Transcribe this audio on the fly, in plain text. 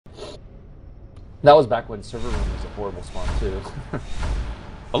That was back when server room was a horrible spawn too.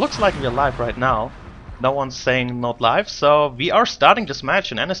 Well, looks like we're live right now. No one's saying not live, so we are starting this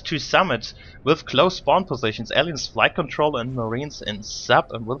match in NS2 Summit with close spawn positions, aliens flight control and marines in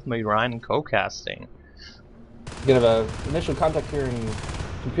sub, and with me Ryne in co-casting. We have a initial contact here in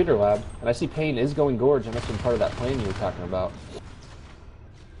computer lab, and I see Payne is going gorge. I must have been part of that plane you were talking about.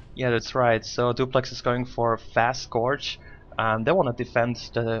 Yeah, that's right. So Duplex is going for fast gorge. They want to defend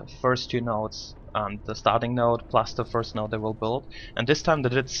the first two nodes, the starting node plus the first node they will build. And this time they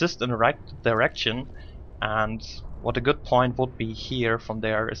did assist in the right direction. And what a good point would be here from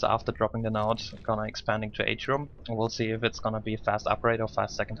there is after dropping the node, gonna expanding to atrium. And we'll see if it's gonna be fast upgrade or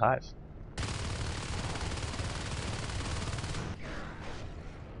fast second hive.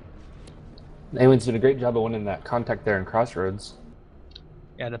 Aliens did a great job of winning that contact there in Crossroads.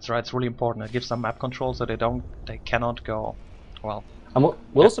 Yeah, that's right. It's really important. It gives them map control so they cannot go. Well, I'm a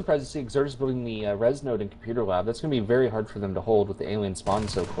little surprised to see Exertus building the res node in computer lab. That's going to be very hard for them to hold with the alien spawn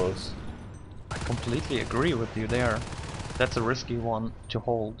so close. I completely agree with you there. That's a risky one to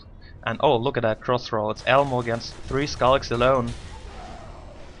hold. And oh, look at that crossroads. Elmo against 3 Skulks alone.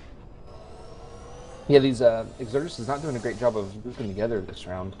 Yeah, these Exertus is not doing a great job of grouping together this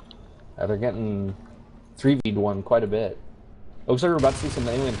round. They're getting 3v'd one quite a bit. Looks like we're about to see some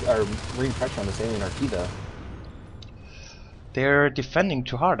alien or marine pressure on this alien RT though. They're defending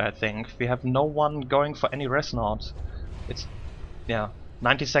too hard, I think. We have no one going for any res node. It's, yeah,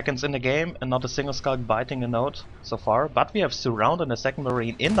 90 seconds in the game and not a single Skulk biting the node so far. But we have surrounded the second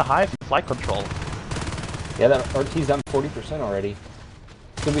marine in the hive and flight control. Yeah, that RT's down 40% already.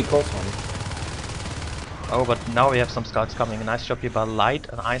 It's gonna be a close one. Oh, but now we have some Skulks coming. A nice job here by Light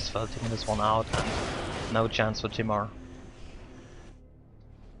and Icefeld taking this one out, and no chance for Timur.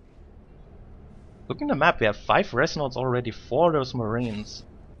 Looking at the map, we have 5 res nodes already for those marines.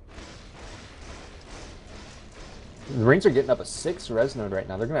 The Marines are getting up a 6 res node right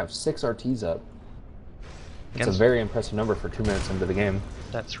now. They're gonna have 6 RTs up. It's a very impressive number for 2 minutes into the game.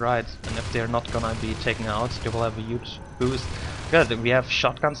 That's right, and if they're not gonna be taken out, they will have a huge boost. Yeah, we have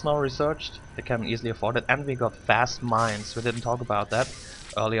shotguns now researched, they can easily afford it, and we got fast mines. We didn't talk about that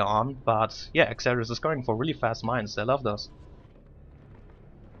earlier on, but yeah, Exertus is going for really fast mines, they love those.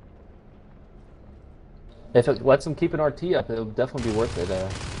 If it lets them keep an RT up, it'll definitely be worth it.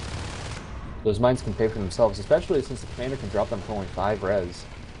 Those mines can pay for themselves, especially since the commander can drop them for only 5 res.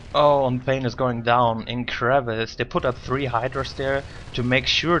 Oh, and Pain is going down in crevice. They put up 3 hydras there to make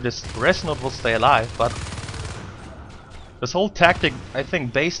sure this res node will stay alive, but this whole tactic, I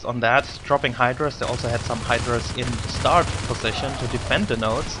think, based on that, dropping hydras. They also had some hydras in start position to defend the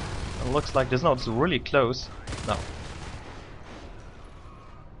nodes. It looks like this node's really close. No.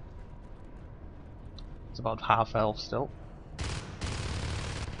 It's about half health still.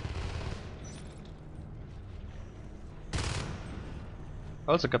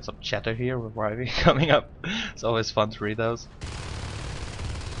 Also got some chatter here with Ryne coming up. It's always fun to read those.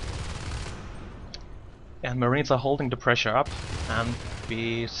 And Marines are holding the pressure up, and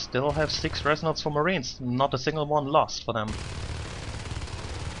we still have 6 res nodes for Marines. Not a single one lost for them.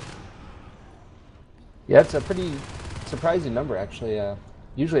 Yeah, it's a pretty surprising number actually.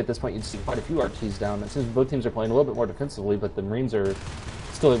 Usually at this point you'd see quite a few RTs down. It seems both teams are playing a little bit more defensively, but the Marines are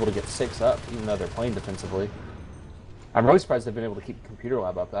still able to get 6 up, even though they're playing defensively. I'm really surprised they've been able to keep computer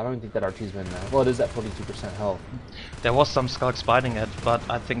lab up. I don't think that RT's been, well, it is at 42% health. There was some Skulks biting it, but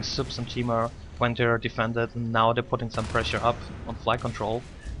I think Subs and Timur went there, defended, and now they're putting some pressure up on flight control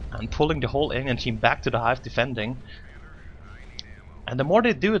and pulling the whole alien team back to the hive defending. And the more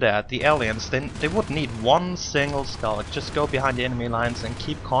they do that, the aliens, then they would need one single Skulk. Just go behind the enemy lines and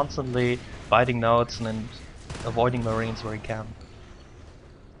keep constantly biting nodes and avoiding marines where he can.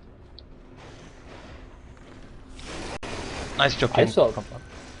 Nice job, Tim.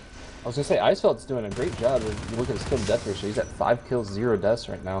 I was gonna say, Icefeld's doing a great job. You look at his kill to death ratio, he's at 5 kills, 0 deaths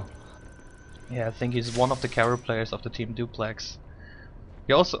right now. Yeah, I think he's one of the carry players of the team Duplex.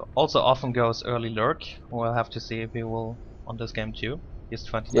 He also often goes early lurk. We'll have to see if he will on this game too. He's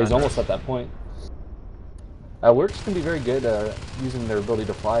 29. Yeah, he's almost at that point. Lurks can be very good using their ability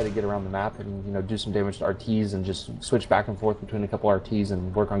to fly to get around the map and do some damage to RTs and just switch back and forth between a couple RTs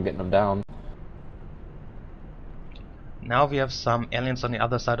and work on getting them down. Now we have some aliens on the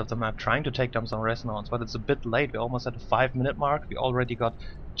other side of the map trying to take down some res nodes, but it's a bit late. We're almost at the 5-minute mark. We already got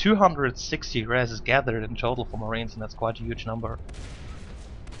 260 res gathered in total for Marines, and that's quite a huge number.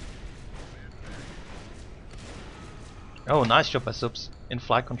 Oh, nice job by Subs in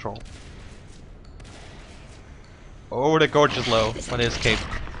flight control. Oh, the gorge is low, but they escaped.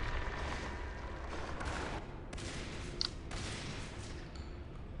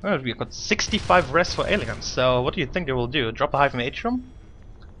 Well, we got 65 res for aliens, so what do you think they will do? Drop a hive in Atrium?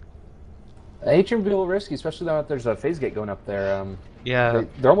 Atrium would be a little risky, especially now that there's a phase gate going up there. Yeah,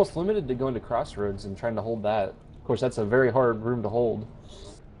 They're almost limited to going to crossroads and trying to hold that. Of course, that's a very hard room to hold.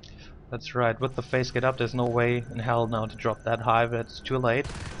 that's right. With the phase get up, there's no way in hell now to drop that hive. It's too late.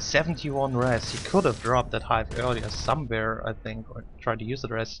 71 res. He could have dropped that hive earlier somewhere, I think, or tried to use the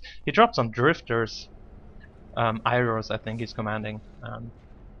res. He dropped some drifters. Iros, I think he's commanding.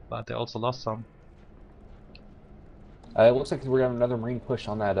 But they also lost some. It looks like we're going to have another Marine push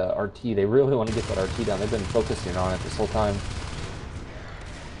on that RT. They really want to get that RT down. They've been focusing on it this whole time.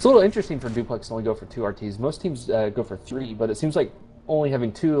 It's a little interesting for Duplex to only go for 2 RTs. Most teams go for 3, but it seems like only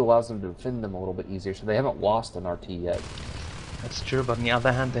having 2 allows them to defend them a little bit easier, so they haven't lost an RT yet. That's true, but on the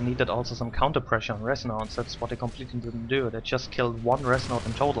other hand, they needed also some counter pressure on Resonance. That's what they completely didn't do. They just killed 1 Resonance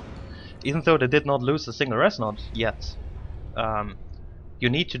in total. Even though they did not lose a single Resonance yet. You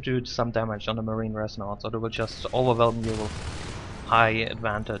need to do some damage on the Marine Resonance, or they will just overwhelm you with high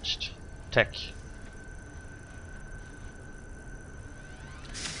advantaged tech.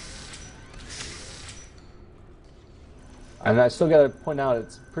 And I still got to point out,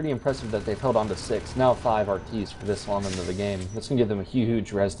 it's pretty impressive that they've held on to 6, now 5 RTs for this long into the game. That's going to give them a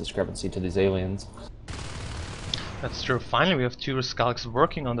huge res discrepancy to these aliens. That's true. Finally, we have 2 Skulks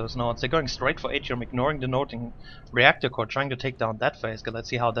working on those nodes. They're going straight for Atrium, ignoring the node in Reactor Core, trying to take down that phase. Let's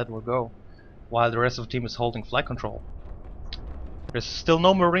see how that will go, while the rest of the team is holding flight control. There's still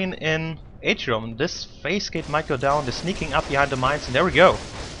no Marine in Atrium. This phase gate might go down. They're sneaking up behind the mines, and there we go.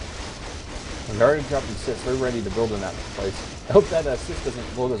 They're already dropping assists. They're ready to build in that place. I hope that assist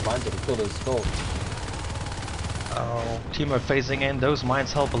doesn't blow those mines up and kill those skulls. Oh, team are phasing in. Those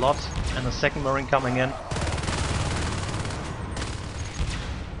mines help a lot. And a second Marine coming in.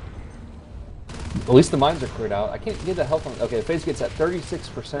 At least the mines are cleared out. I can't get the health on. Okay, the phase gets at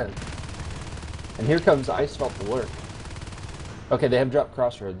 36%. And here comes Icefelt to work. Okay, they have dropped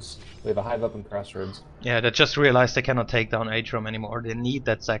Crossroads. We have a hive up in Crossroads. Yeah, they just realized they cannot take down Atrium anymore. They need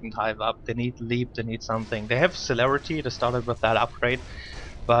that second hive up. They need Leap, they need something. They have Celerity, they started with that upgrade,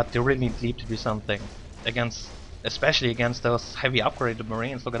 but they really need Leap to do something. Especially against those heavy upgraded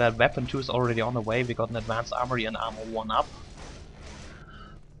Marines. Look at that, Weapon 2 is already on the way. We got an Advanced Armory and Armor 1 up.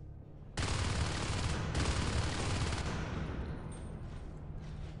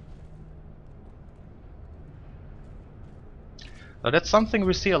 That's something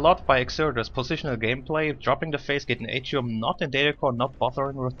we see a lot by Exertus, positional gameplay, dropping the phase gate in Atrium, not in datacore, not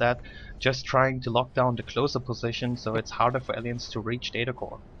bothering with that, just trying to lock down the closer position so it's harder for aliens to reach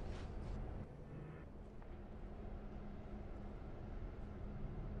datacore.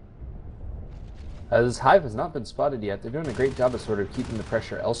 This hive has not been spotted yet. They're doing a great job of sort of keeping the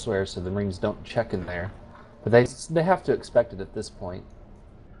pressure elsewhere so the Marines don't check in there. But they have to expect it at this point.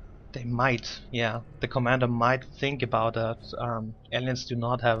 They might, yeah. The commander might think about that. Aliens do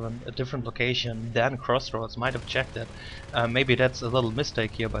not have a different location than Crossroads, might have checked it. Maybe that's a little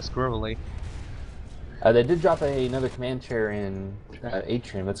mistake here by Scribbly. They did drop another command chair in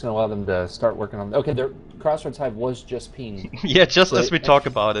Atrium. That's going to allow them to start working on... Okay, their Crossroads hive was just pinged. Yeah, just as we talk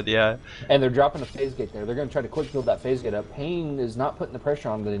about it, yeah. And they're dropping a phase gate there. They're going to try to quick build that phase gate up. Pain is not putting the pressure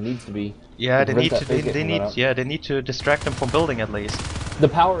on that it needs to be. Yeah, they need to distract them from building at least. The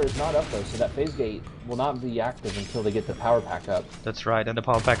power is not up though, so that phase gate will not be active until they get the power pack up. That's right, and the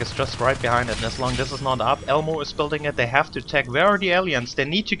power pack is just right behind it, and as long as this is not up, Elmo is building it, they have to attack. Where are the aliens? They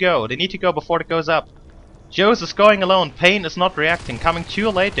need to go before it goes up. Joes is going alone, Pain is not reacting, coming too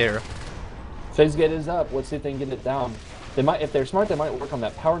late there. Phase gate is up, let's see if they can get it down. They might, if they're smart, they might work on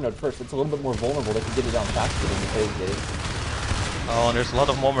that power node first. It's a little bit more vulnerable, they can get it down faster than the phase gate. Oh, and there's a lot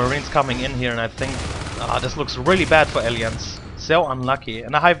of more Marines coming in here, and I think this looks really bad for aliens. So unlucky.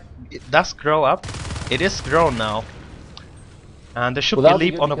 And the hive does grow up. It is grown now. And there should be a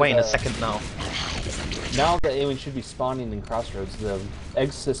leap on the way in a second now. Now the alien should be spawning in Crossroads. The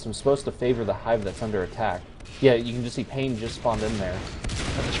egg system's supposed to favor the hive that's under attack. Yeah, you can just see Pain just spawned in there.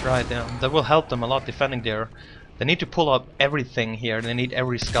 That's right, yeah. That will help them a lot defending there. They need to pull up everything here. They need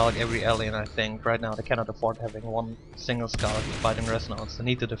every Skulk, every alien, I think. Right now they cannot afford having one single Skulk fighting Resonance. They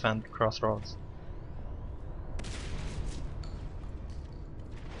need to defend Crossroads.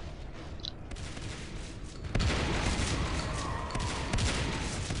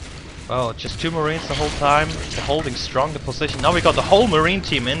 Oh, just 2 Marines the whole time. They're holding strong the position. Now we got the whole Marine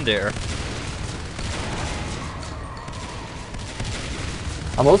team in there.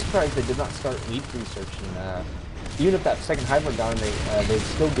 I'm a little surprised they did not start leap research. And even if that second hive went down, they'd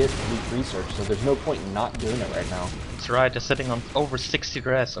still get leap research. So there's no point in not doing it right now. That's right. They're sitting on over 60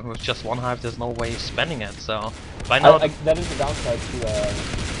 res, and with just one hive, there's no way of spending it. So by now, that is the downside to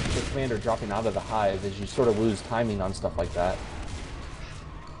the commander dropping out of the hive is you sort of lose timing on stuff like that.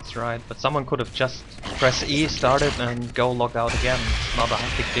 That's right, but someone could have just press E, started, and go log out again. Not a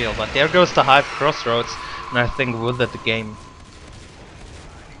big deal, but there goes the hive crossroads, and I think with it the game.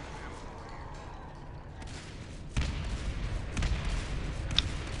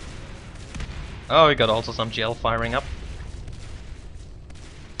 Oh, we got also some gel firing up.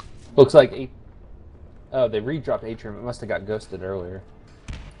 Looks like oh, they redropped Atrium. It must have got ghosted earlier.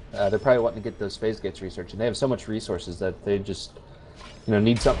 They're probably wanting to get those phase gates researched, and they have so much resources that they just,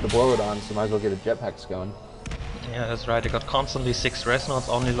 need something to blow it on, so might as well get a jetpacks going. Yeah, that's right. They got constantly 6 res nodes,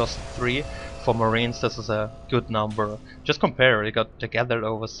 only lost 3. For Marines, this is a good number. Just compare, they gathered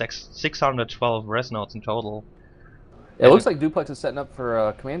over 612 res nodes in total. It looks like Duplex is setting up for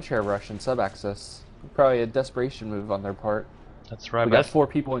a command share rush and sub-access. Probably a desperation move on their part. That's right. We got 4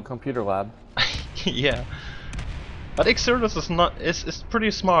 people in computer lab. Yeah. But Exertus is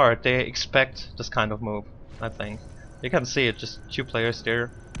pretty smart. They expect this kind of move, I think. You can see it, just 2 players there,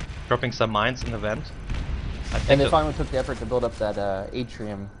 dropping some mines in the vent. And they finally took the effort to build up that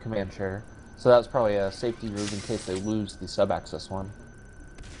Atrium command share. So that was probably a safety move in case they lose the sub-access one.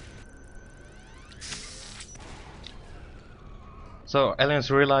 So aliens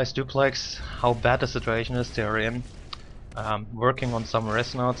realize Duplex how bad the situation is they're in. Working on some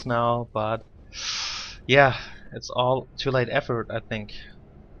res nodes now, but yeah, it's all too late effort, I think.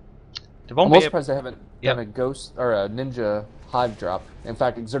 They won't I'm surprised they haven't done a ghost or a ninja hive drop. In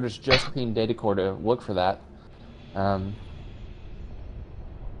fact, Exertus just pinged data core to look for that. They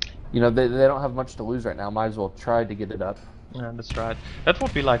don't have much to lose right now. Might as well try to get it up. Yeah, that's right. That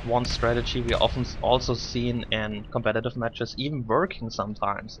would be like one strategy we often also seen in competitive matches, even working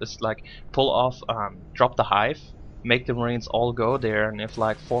sometimes. It's like pull off, drop the hive, make the Marines all go there, and if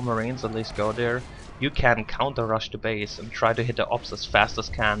like 4 Marines at least go there, you can counter rush the base and try to hit the ops as fast as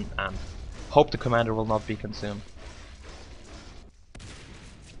can and hope the commander will not be consumed.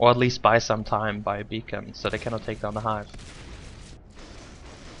 Or at least buy some time by a beacon so they cannot take down the hive.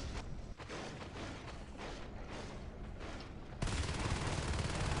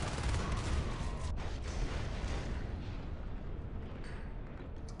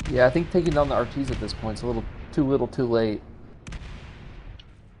 Yeah, I think taking down the RTs at this point is a little too late.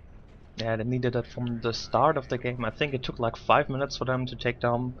 Yeah, they needed it from the start of the game. I think it took like 5 minutes for them to take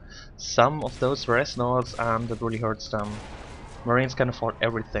down some of those res nodes, and it really hurts them. Marines can afford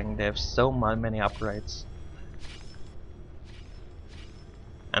everything, they have so many upgrades.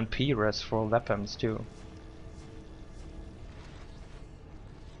 And P-res for weapons too.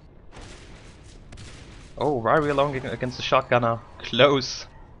 Oh, Ryne along against the shotgunner. Close.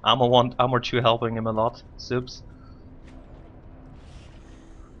 Armor 1, Armor 2 helping him a lot. Subs.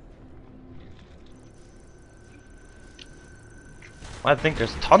 I think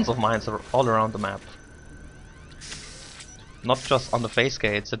there's tons of mines all around the map. Not just on the face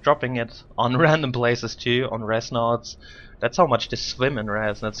gates, they're dropping it on random places too, on res nodes. That's how much they swim in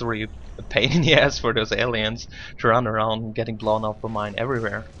res, and that's really a pain in the ass for those aliens to run around getting blown off the mine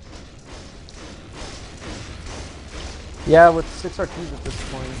everywhere. Yeah, with 6 RTs at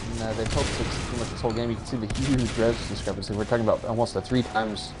this point, and they've held 6 pretty much this whole game, you can see the huge res discrepancy. We're talking about almost 3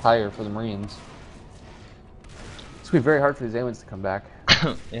 times higher for the Marines. It's going to be very hard for these aliens to come back.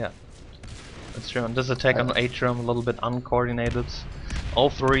 Yeah, that's true. And this attack on Atrium a little bit uncoordinated. All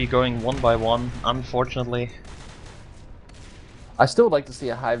 3 going one by one, unfortunately. I still would like to see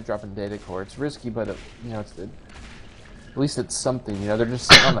a hive drop in data core. It's risky, but at least it's something. They're just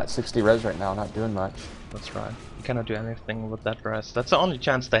sitting on that 60 res right now, not doing much. That's right. You cannot do anything with that res. That's the only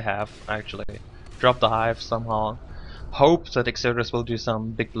chance they have, actually. Drop the hive somehow. Hope that Exertus will do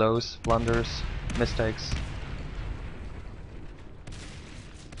some big blows, blunders, mistakes.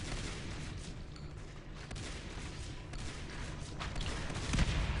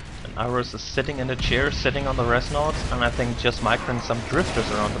 And Iris is sitting in the chair, sitting on the res nodes, and I think just microing some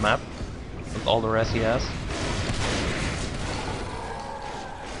drifters around the map with all the res he has.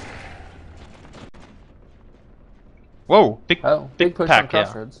 Whoa, big push pack, on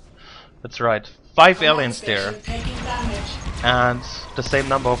Crossroads. Yeah. That's right. 5 aliens there. And the same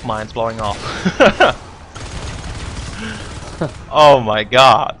number of mines blowing off. Oh my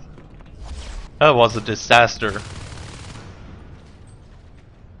god. That was a disaster.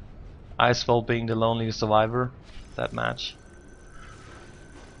 Icefall being the lonely survivor of that match.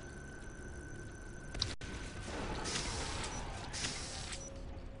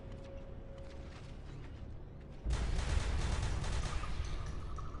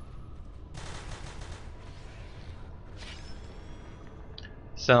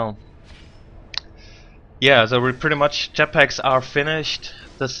 So, yeah, so we pretty much jetpacks are finished.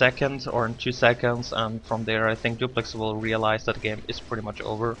 the second or in 2 seconds, and from there I think Duplex will realize that the game is pretty much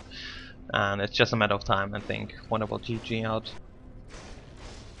over, and it's just a matter of time. I think when it will GG out.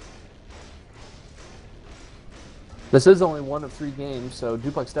 This is only 1 of 3 games, so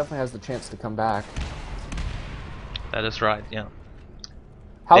Duplex definitely has the chance to come back. That is right, yeah.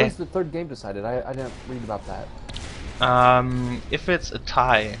 How is the 3rd game decided? I didn't read about that. If it's a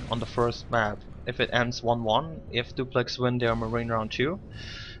tie on the first map, if it ends 1-1, if Duplex win their Marine round 2,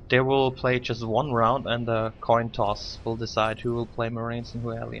 they will play just 1 round, and the coin toss will decide who will play Marines and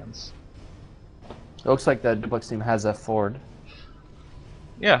who Aliens. It looks like the Duplex team has F forward.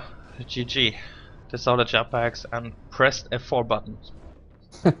 Yeah, GG. They saw the jetpacks and pressed F4 button.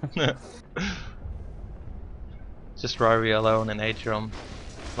 Just Ryne alone in Atrium,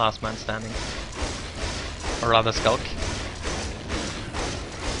 last man standing. Or rather Skulk.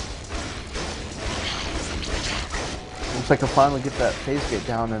 Looks like he'll finally get that phase gate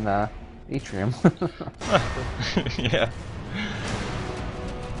down in Atrium. Yeah.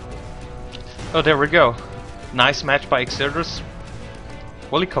 Oh, there we go. Nice match by Exertus.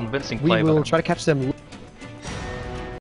 Really convincing play. We will try to catch them